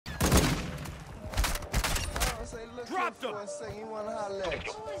Dropped him. You wanna holler at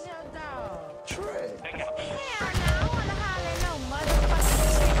you? Who is your dog? Trey. Hell no, I don't wanna holler at no motherfucking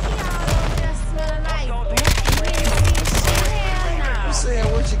shit. He all over there smelling like shit. Hell no. You saying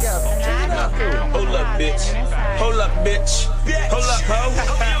what you got? Hold up, bitch. Hold up, bitch. Hold up, ho.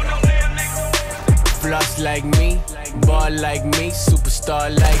 Floss like me, ball like me, superstar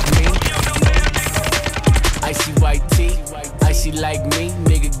like me. Icy white tee, icy like me,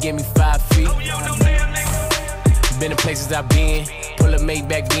 nigga give me 5 feet. Been to places I've been, pull a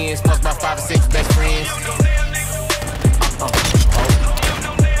Maybach Benz, fuck my 5 or 6 best friends.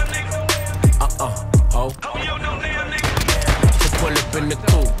 Pull up in the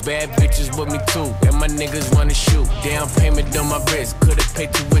coupe, bad bitches with me too, and my niggas wanna shoot. Down payment on my wrist, could've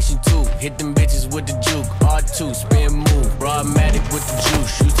paid tuition too. Hit them bitches with the juke, R2, spin move, Broadmatic with the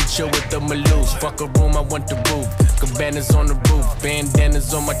juice. Used to chill with the Maloose, fuck a room, I want the roof. Cabanas on the roof,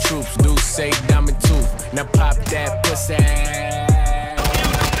 bandanas on my troops. Dudes say diamond tooth, now pop that pussy.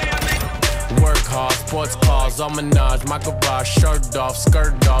 Work hard, sports cars, all menage, my garage, shirt off,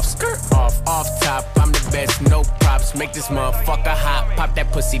 skirt off top, I'm the best, no props, make this motherfucker hot, pop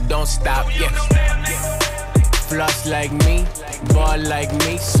that pussy, don't stop, yeah. Floss like me, ball like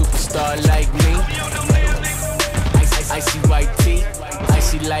me, superstar like me. Icy white tee,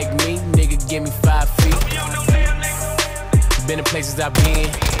 icy like me, nigga give me 5 feet. Been to places I've been,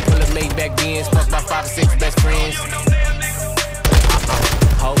 pull a Maybach Benz, fuck my 5 or 6 best friends.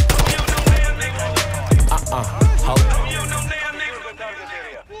 Ho. Ho.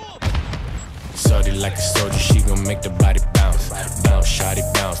 Shorty like a soldier, she gon' make the body bounce. Bounce, shawty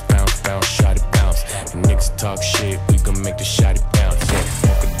bounce, bounce, bounce, shawty bounce. The niggas talk shit, we gon' make the shawty bounce. Yeah,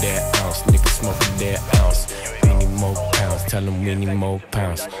 smoke a dead ounce, niggas smoke a dead ounce. We need more pounds, tell them we need more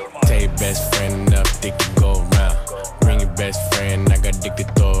pounds. Tell your best friend enough, dick to go around. Bring your best friend, I got dick to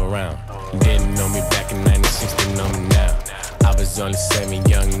throw around. Didn't know me back in 96, they know me now. I was only 7,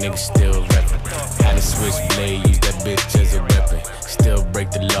 young niggas still reppin'. Had a switchblade, use that bitch as a weapon. Still break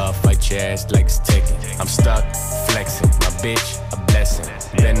the law, fight your ass like it's taken. I'm stuck, flexing, my bitch, a blessing.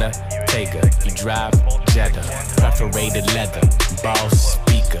 Been a taker, you drive, Jetta. Perforated leather, boss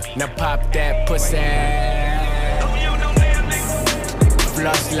speaker. Now pop that pussy.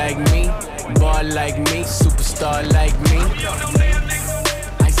 Floss like me, ball like me, superstar like me.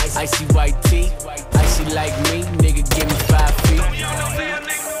 Icy white tee, icy like me, nigga give me 5 feet.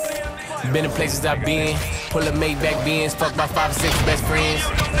 Been to places I've been, pull a Maybach Benz, fuck my 5 or 6 best friends.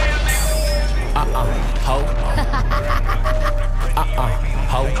 Ho.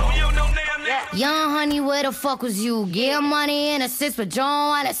 Ho. Young honey, where the fuck was you? Give money and assist, but you don't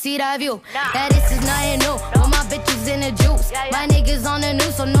wanna see that view. That this is nothing new. All my bitches in the juice. My niggas on the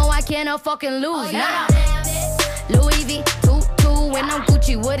news, so no, I cannot fucking lose. Nah. Louis V, when I'm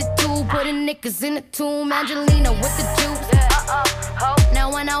Gucci with a 2, putting niggas in the tomb. Angelina with the juice. Now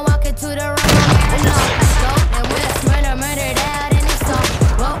when I walk into the room, I'm and when I murdered out and it's all.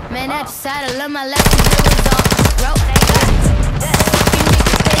 Whoa, man, I just had to learn my lesson. It was all broke.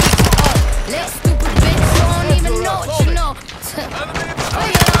 Little stupid bitch, you don't even know what you know.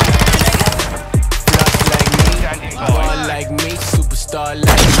 Ball like me, superstar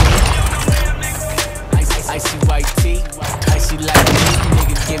like me. Icy white tee, icy like me,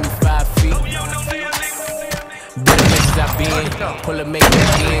 nigga give me 5 feet. Been to places I've been, pull a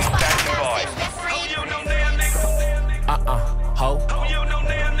Maybach Benz. Ho. Ho.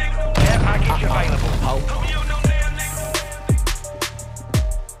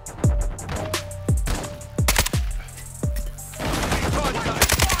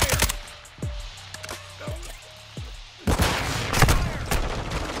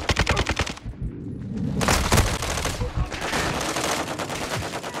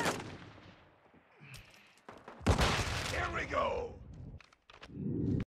 Here we go.